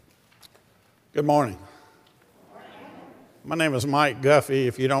Good morning. My name is Mike Guffee,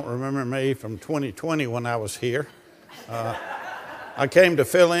 if you don't remember me from 2020 when I was here. I came to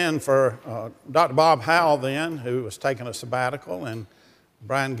fill in for Dr. Bob Howell then, who was taking a sabbatical, and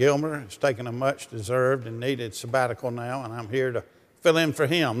Brian Gilmer is taking a much-deserved and needed sabbatical now, and I'm here to fill in for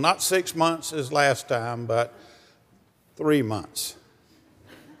him. Not 6 months as last time, but 3 months.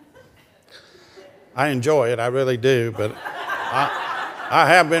 I enjoy it, I really do, but I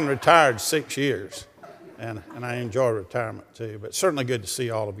have been retired 6 years, and I enjoy retirement too, but certainly good to see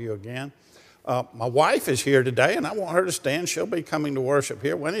all of you again. My wife is here today, and I want her to stand. She'll be coming to worship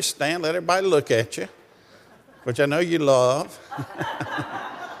here. When you stand, let everybody look at you, which I know you love.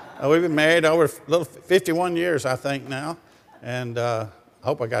 We've been married over 51 years, I think, now, and I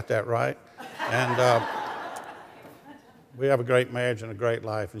hope I got that right. And we have a great marriage and a great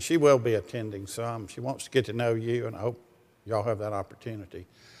life, and she will be attending some. She wants to get to know you, and I hope y'all have that opportunity.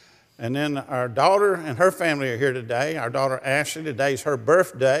 And then our daughter and her family are here today. Our daughter Ashley, today's her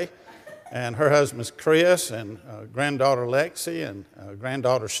birthday, and her husband's Chris, and granddaughter Lexi, and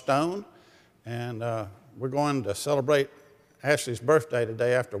granddaughter Stone. And we're going to celebrate Ashley's birthday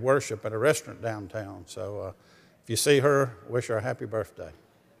today after worship at a restaurant downtown. So if you see her, wish her a happy birthday.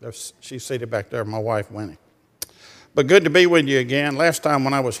 She's seated back there, my wife, Winnie. But good to be with you again. Last time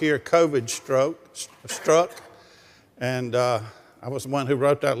when I was here, COVID struck. And I was the one who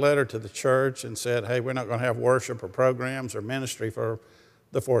wrote that letter to the church and said, hey, we're not going to have worship or programs or ministry for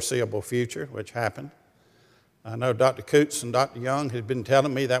the foreseeable future, which happened. I know Dr. Coots and Dr. Young had been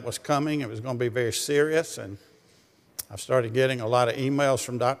telling me that was coming. It was going to be very serious. And I started getting a lot of emails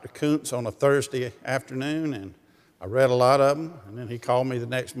from Dr. Coots on a Thursday afternoon, and I read a lot of them. And then he called me the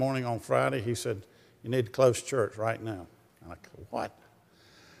next morning on Friday. He said, you need to close church right now. And I go, what?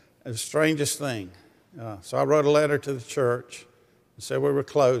 It's the strangest thing. So I wrote a letter to the church and said we were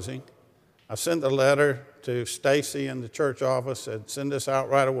closing. I sent the letter to Stacy in the church office, said send this out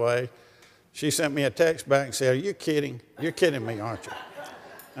right away. She sent me a text back and said, are you kidding? You're kidding me, aren't you?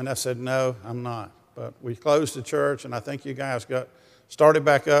 And I said, no, I'm not. But we closed the church, and I think you guys got started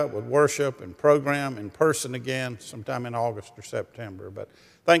back up with worship and program in person again sometime in August or September. But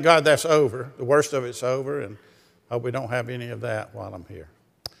thank God that's over. The worst of it's over, and I hope we don't have any of that while I'm here.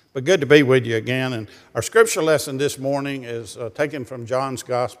 But good to be with you again. And our scripture lesson this morning is taken from John's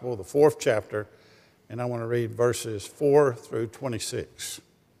Gospel, the 4th chapter, and I want to read verses 4 through 26.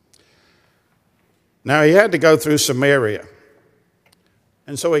 Now he had to go through Samaria,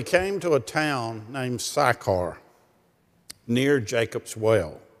 and so he came to a town named Sychar, near Jacob's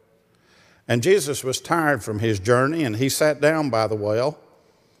well. And Jesus was tired from his journey, and he sat down by the well.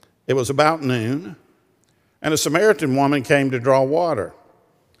 It was about noon, and a Samaritan woman came to draw water.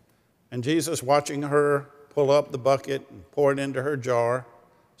 And Jesus, watching her pull up the bucket and pour it into her jar,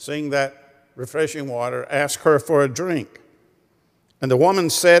 seeing that refreshing water, asked her for a drink. And the woman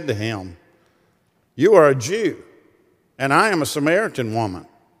said to him, you are a Jew, and I am a Samaritan woman.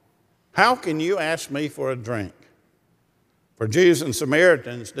 How can you ask me for a drink? For Jews and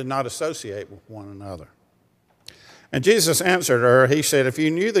Samaritans did not associate with one another. And Jesus answered her, he said, if you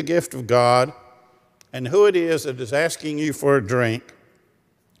knew the gift of God and who it is that is asking you for a drink,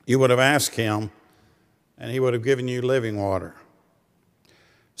 you would have asked him, and he would have given you living water.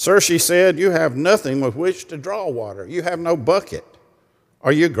 Sir, she said, you have nothing with which to draw water. You have no bucket.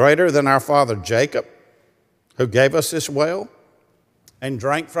 Are you greater than our father Jacob, who gave us this well and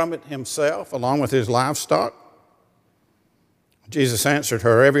drank from it himself along with his livestock? Jesus answered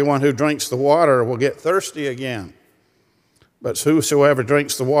her, everyone who drinks the water will get thirsty again. But whosoever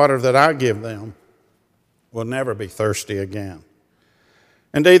drinks the water that I give them will never be thirsty again.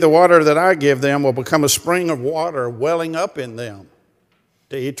 Indeed, the water that I give them will become a spring of water welling up in them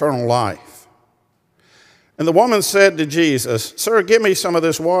to eternal life. And the woman said to Jesus, sir, give me some of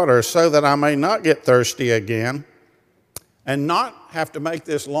this water so that I may not get thirsty again and not have to make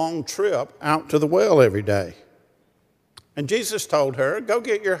this long trip out to the well every day. And Jesus told her, go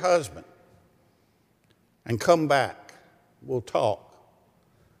get your husband and come back. We'll talk.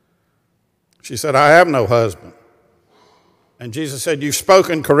 She said, I have no husband. And Jesus said, you've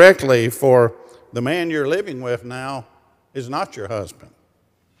spoken correctly, for the man you're living with now is not your husband.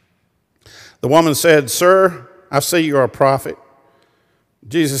 The woman said, sir, I see you're a prophet.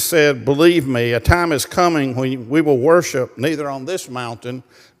 Jesus said, believe me, a time is coming when we will worship neither on this mountain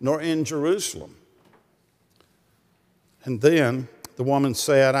nor in Jerusalem. And then the woman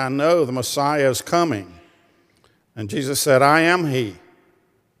said, I know the Messiah is coming. And Jesus said, I am he.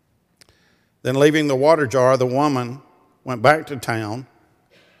 Then leaving the water jar, the woman went back to town,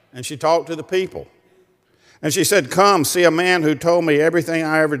 and she talked to the people. And she said, come, see a man who told me everything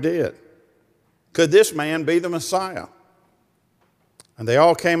I ever did. Could this man be the Messiah? And they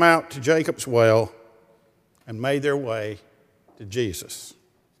all came out to Jacob's well and made their way to Jesus.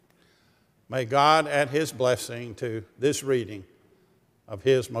 May God add his blessing to this reading of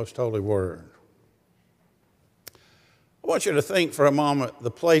his most holy word. I want you to think for a moment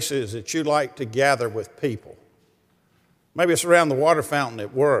the places that you like to gather with people. Maybe it's around the water fountain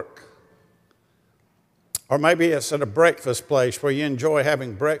at work. Or maybe it's at a breakfast place where you enjoy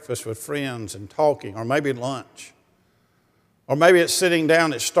having breakfast with friends and talking, or maybe lunch. Or maybe it's sitting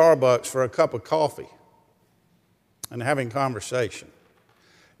down at Starbucks for a cup of coffee and having conversation.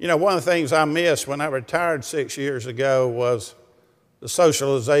 You know, one of the things I missed when I retired 6 years ago was the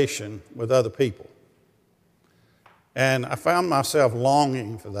socialization with other people. And I found myself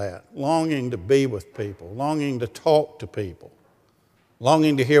longing for that, longing to be with people, longing to talk to people,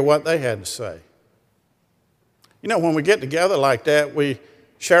 longing to hear what they had to say. You know, when we get together like that, we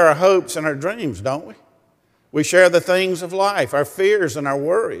share our hopes and our dreams, don't we? We share the things of life, our fears and our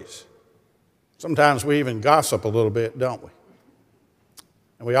worries. Sometimes we even gossip a little bit, don't we?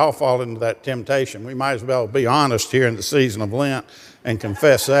 And we all fall into that temptation. We might as well be honest here in the season of Lent and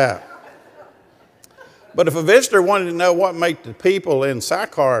confess that. But if a visitor wanted to know what made the people in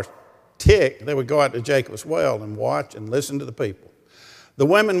Sychar tick, they would go out to Jacob's well and watch and listen to the people. The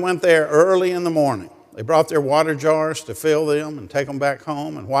women went there early in the morning. They brought their water jars to fill them and take them back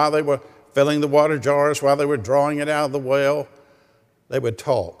home. And while they were filling the water jars, while they were drawing it out of the well, they would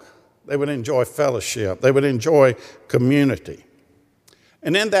talk. They would enjoy fellowship. They would enjoy community.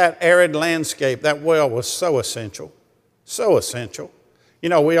 And in that arid landscape, that well was so essential, so essential. You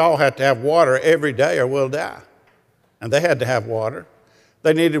know, we all have to have water every day or we'll die. And they had to have water.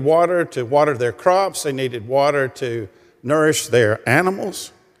 They needed water to water their crops. They needed water to nourish their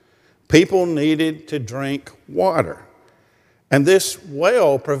animals. People needed to drink water. And this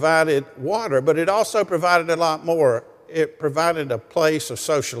well provided water, but it also provided a lot more. It provided a place of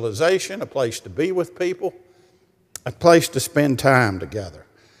socialization, a place to be with people, a place to spend time together.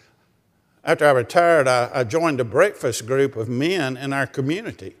 After I retired, I joined a breakfast group of men in our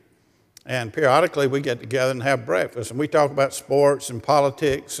community. And periodically we get together and have breakfast. And we talk about sports and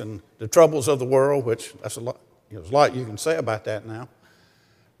politics and the troubles of the world, which that's a lot, there's a lot you can say about that now.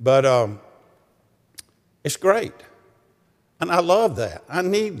 But it's great. And I love that. I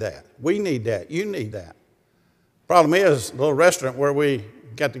need that. We need that. You need that. Problem is, the little restaurant where we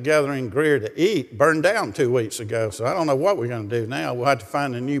got together in Greer to eat burned down 2 weeks ago. So I don't know what we're going to do now. We'll have to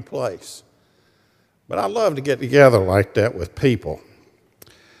find a new place. But I love to get together like that with people.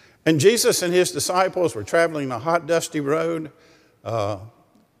 And Jesus and his disciples were traveling a hot, dusty road.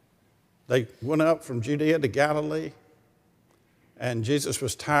 They went up from Judea to Galilee. And Jesus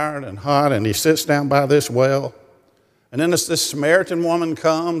was tired and hot, and he sits down by this well. And then this Samaritan woman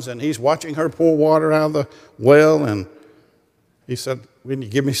comes, and he's watching her pour water out of the well, and he said, "Will you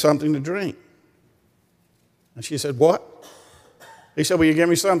give me something to drink?" And she said, "What?" He said, "Will you give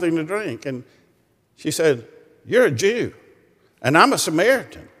me something to drink?" And she said, "You're a Jew, and I'm a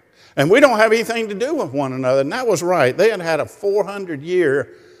Samaritan, and we don't have anything to do with one another." And that was right. They had a 400-year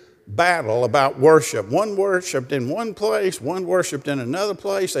battle about worship. One worshiped in one place, one worshiped in another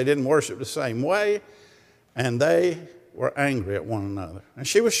place. They didn't worship the same way, and they were angry at one another. And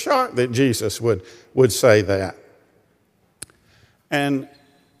she was shocked that Jesus would say that. And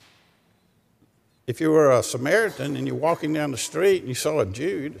if you were a Samaritan and you're walking down the street and you saw a Jew,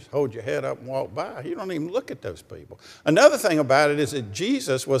 you just hold your head up and walk by. You don't even look at those people. Another thing about it is that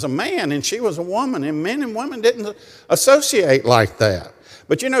Jesus was a man and she was a woman, and men and women didn't associate like that.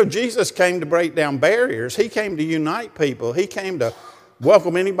 But you know, Jesus came to break down barriers. He came to unite people. He came to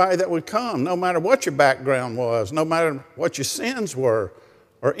welcome anybody that would come, no matter what your background was, no matter what your sins were,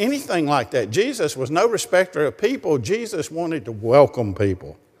 or anything like that. Jesus was no respecter of people. Jesus wanted to welcome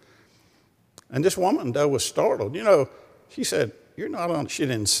people. And this woman, though, was startled. You know, she said, "You're not on," she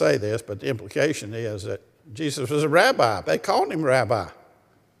didn't say this, but the implication is that Jesus was a rabbi. They called him rabbi.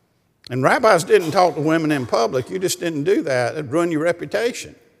 And rabbis didn't talk to women in public. You just didn't do that. It'd ruin your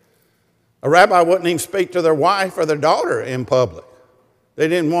reputation. A rabbi wouldn't even speak to their wife or their daughter in public. They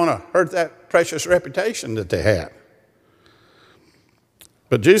didn't want to hurt that precious reputation that they had.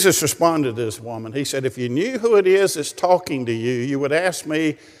 But Jesus responded to this woman. He said, "If you knew who it is that's talking to you, you would ask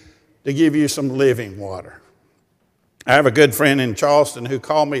me to give you some living water." I have a good friend in Charleston who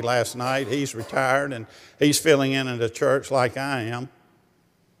called me last night. He's retired, and he's filling in at a church like I am.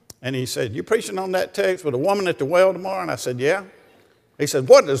 And he said, "You preaching on that text with a woman at the well tomorrow?" And I said, "Yeah." He said,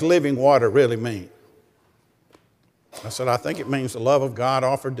 "What does living water really mean?" I said, "I think it means the love of God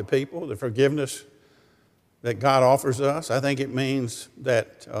offered to people, the forgiveness that God offers us. I think it means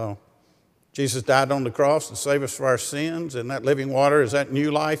that Jesus died on the cross to save us for our sins, and that living water is that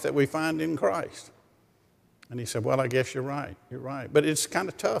new life that we find in Christ. And he said, well, I guess you're right. You're right. But it's kind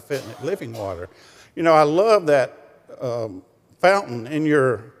of tough, isn't it? Living water. You know, I love that fountain in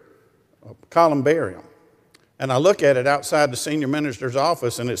your columbarium. And I look at it outside the senior minister's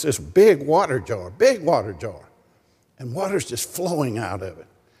office, and it's this big water jar. And water's just flowing out of it,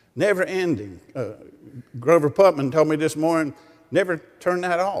 never ending. Grover Putman told me this morning, never turn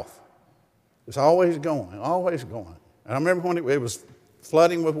that off. It's always going, always going. And I remember when it was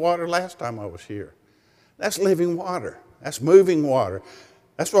flooding with water last time I was here. That's living water. That's moving water.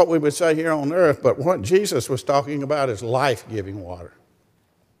 That's what we would say here on earth, but what Jesus was talking about is life-giving water.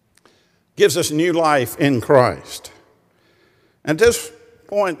 Gives us new life in Christ. At this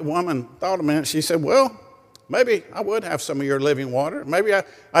point, the woman thought a minute. She said, well, maybe I would have some of your living water. Maybe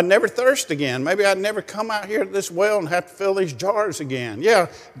I'd never thirst again. Maybe I'd never come out here to this well and have to fill these jars again. Yeah,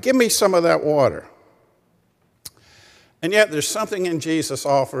 give me some of that water. And yet there's something in Jesus'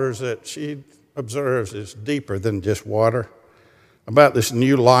 offers that she observes is deeper than just water, about this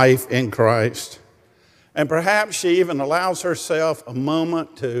new life in Christ. And perhaps she even allows herself a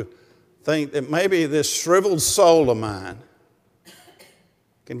moment to think that maybe this shriveled soul of mine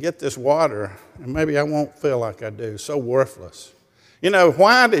can get this water, and maybe I won't feel like I do, so worthless. You know,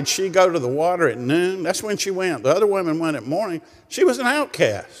 why did she go to the water at noon? That's when she went. The other women went at morning. She was an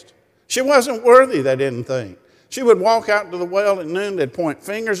outcast. She wasn't worthy, they didn't think. She would walk out to the well at noon. They'd point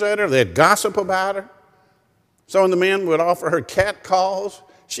fingers at her. They'd gossip about her. Some of the men would offer her cat calls.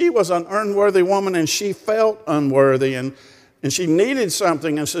 She was an unworthy woman, and she felt unworthy, and she needed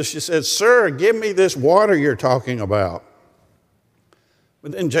something. And so she said, sir, give me this water you're talking about.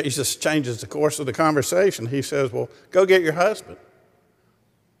 But then Jesus changes the course of the conversation. He says, well, go get your husband.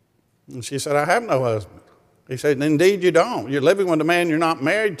 And she said, I have no husband. He said, indeed you don't. You're living with a man you're not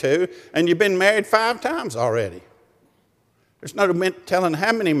married to, and you've been married 5 times already. There's no telling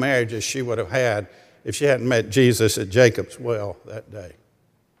how many marriages she would have had if she hadn't met Jesus at Jacob's well that day.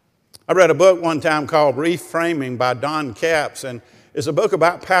 I read a book one time called Reframing by Don Capps, and it's a book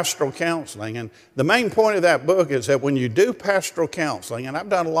about pastoral counseling. And the main point of that book is that when you do pastoral counseling, and I've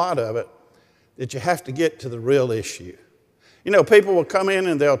done a lot of it, that you have to get to the real issue. You know, people will come in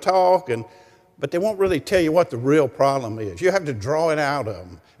and they'll talk, but they won't really tell you what the real problem is. You have to draw it out of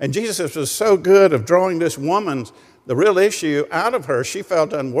them. And Jesus was so good of drawing this woman's, the real issue out of her. She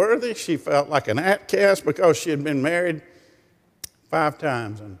felt unworthy. She felt like an outcast because she had been married 5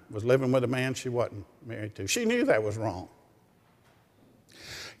 times and was living with a man she wasn't married to. She knew that was wrong.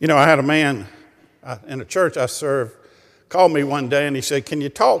 You know, I had a man in a church I served called me one day and he said, can you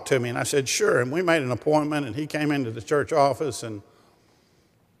talk to me? And I said, sure. And we made an appointment and he came into the church office and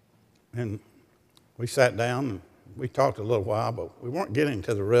we sat down and we talked a little while, but we weren't getting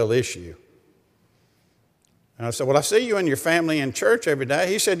to the real issue. And I said, well, I see you and your family in church every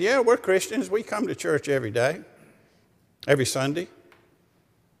day. He said, yeah, we're Christians. We come to church every day, every Sunday.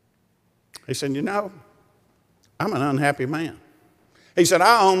 He said, you know, I'm an unhappy man. He said,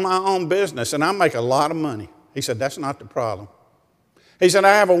 I own my own business and I make a lot of money. He said, that's not the problem. He said,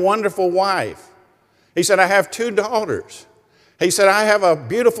 I have a wonderful wife. He said, I have 2 daughters. He said, I have a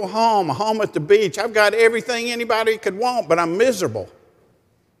beautiful home, a home at the beach. I've got everything anybody could want, but I'm miserable.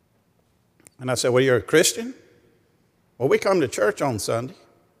 And I said, well, you're a Christian? Well, we come to church on Sunday.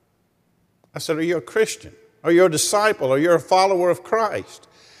 I said, are you a Christian? Are you a disciple? Are you a follower of Christ?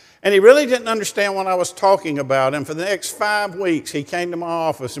 And he really didn't understand what I was talking about. And for the next 5 weeks, he came to my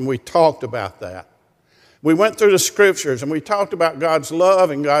office and we talked about that. We went through the scriptures and we talked about God's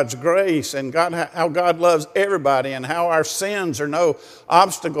love and God's grace and how God loves everybody and how our sins are no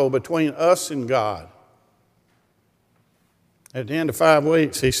obstacle between us and God. At the end of 5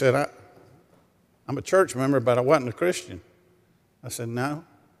 weeks, he said, I'm a church member, but I wasn't a Christian. I said, no.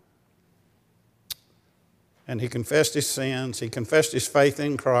 And he confessed his sins. He confessed his faith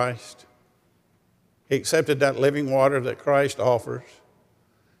in Christ. He accepted that living water that Christ offers.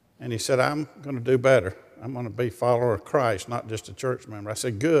 And he said, I'm going to do better. I'm going to be a follower of Christ, not just a church member. I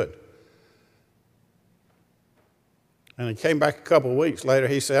said, good. And he came back a couple of weeks later.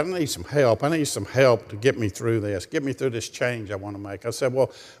 He said, I need some help. I need some help to get me through this, get me through this change I want to make. I said,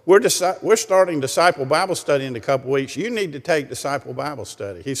 well, we're starting Disciple Bible Study in a couple of weeks. You need to take Disciple Bible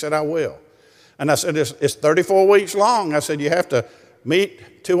Study. He said, I will. And I said, it's 34 weeks long. I said, you have to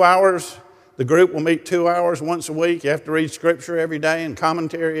meet 2 hours. The group will meet 2 hours once a week. You have to read scripture every day and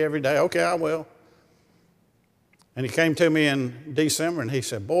commentary every day. Okay, I will. And he came to me in December and he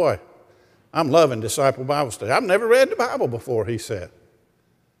said, boy, I'm loving Disciple Bible Study. I've never read the Bible before, he said.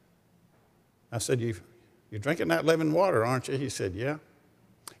 I said, you're drinking that living water, aren't you? He said, yeah.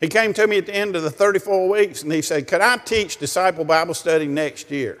 He came to me at the end of the 34 weeks and he said, could I teach disciple Bible study next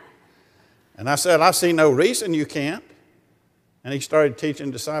year? And I said, I see no reason you can't. And he started teaching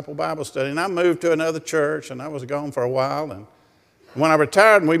disciple Bible study. And I moved to another church and I was gone for a while. And when I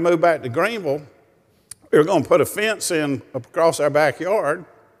retired and we moved back to Greenville, we were going to put a fence in across our backyard,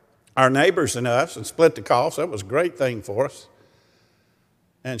 our neighbors and us, and split the cost. That was a great thing for us.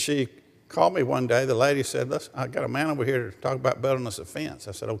 And she called me one day. The lady said, listen, I got a man over here to talk about building us a fence.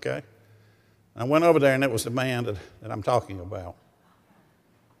 I said, okay. And I went over there, and it was the man that I'm talking about.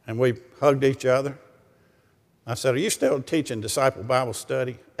 And we hugged each other. I said, are you still teaching disciple Bible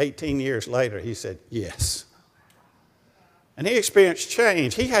study? 18 years later, he said, yes. And he experienced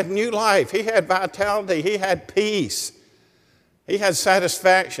change. He had new life. He had vitality. He had peace. He had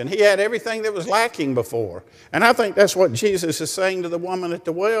satisfaction. He had everything that was lacking before. And I think that's what Jesus is saying to the woman at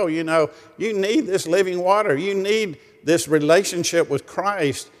the well. You know, you need this living water. You need this relationship with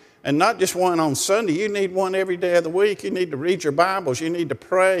Christ. And not just one on Sunday. You need one every day of the week. You need to read your Bibles. You need to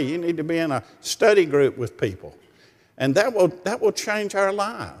pray. You need to be in a study group with people. And that will change our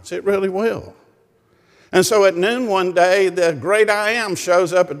lives. It really will. And so at noon one day, the great I Am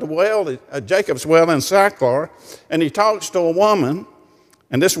shows up at the well, Jacob's well in Sychar, and he talks to a woman.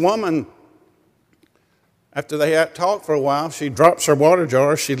 And this woman, after they had talked for a while, she drops her water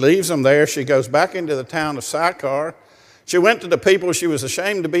jar. She leaves them there. She goes back into the town of Sychar. She went to the people she was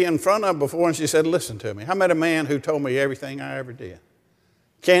ashamed to be in front of before, and she said, listen to me. I met a man who told me everything I ever did.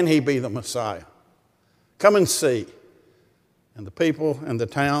 Can he be the Messiah? Come and see. And the people in the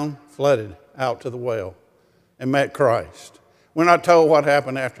town flooded out to the well and met Christ. We're not told what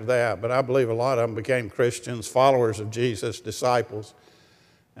happened after that, but I believe a lot of them became Christians, followers of Jesus, disciples,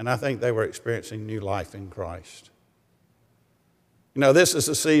 and I think they were experiencing new life in Christ. You know, this is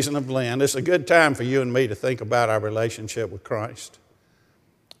the season of Lent. It's a good time for you and me to think about our relationship with Christ.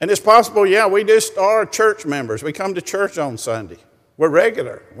 And it's possible, yeah, we just are church members. We come to church on Sunday. We're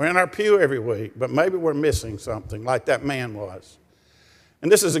regular. We're in our pew every week, but maybe we're missing something like that man was.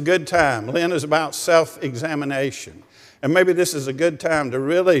 And this is a good time. Lent is about self-examination. And maybe this is a good time to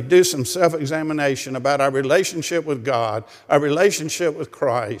really do some self-examination about our relationship with God, our relationship with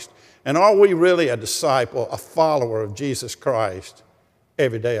Christ, and are we really a disciple, a follower of Jesus Christ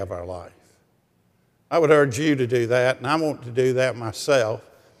every day of our life? I would urge you to do that, and I want to do that myself.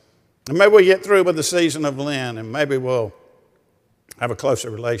 And maybe we'll get through with the season of Lent, and maybe we'll have a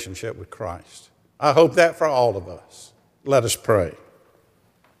closer relationship with Christ. I hope that for all of us. Let us pray.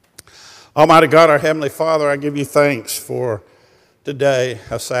 Almighty God, our Heavenly Father, I give you thanks for today,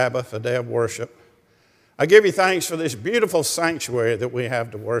 a Sabbath, a day of worship. I give you thanks for this beautiful sanctuary that we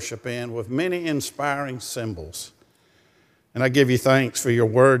have to worship in with many inspiring symbols. And I give you thanks for your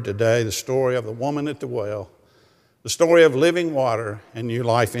word today, the story of the woman at the well, the story of living water and new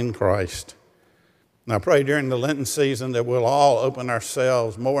life in Christ. And I pray during the Lenten season that we'll all open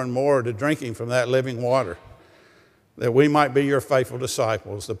ourselves more and more to drinking from that living water, that we might be your faithful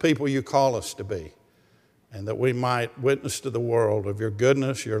disciples, the people you call us to be, and that we might witness to the world of your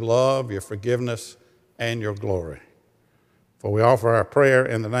goodness, your love, your forgiveness, and your glory. For we offer our prayer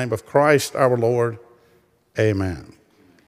in the name of Christ our Lord. Amen.